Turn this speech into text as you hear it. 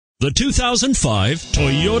The 2005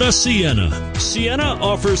 Toyota Sienna. Sienna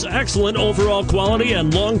offers excellent overall quality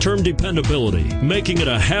and long-term dependability, making it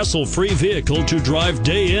a hassle-free vehicle to drive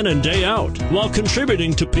day in and day out, while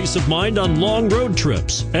contributing to peace of mind on long road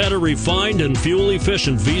trips. Add a refined and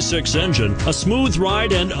fuel-efficient V6 engine, a smooth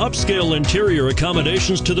ride, and upscale interior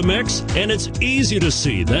accommodations to the mix, and it's easy to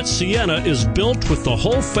see that Sienna is built with the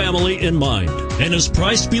whole family in mind and is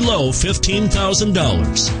priced below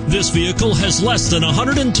 $15,000. This vehicle has less than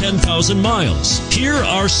 110,000 miles. Here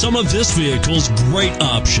are some of this vehicle's great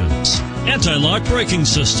options: anti-lock braking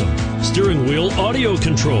system, steering wheel audio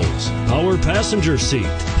controls, power passenger seat,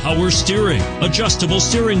 power steering, adjustable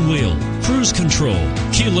steering wheel, cruise control,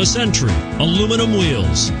 keyless entry, aluminum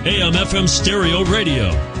wheels, AM/FM stereo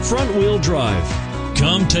radio, front wheel drive.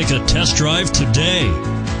 Come take a test drive today.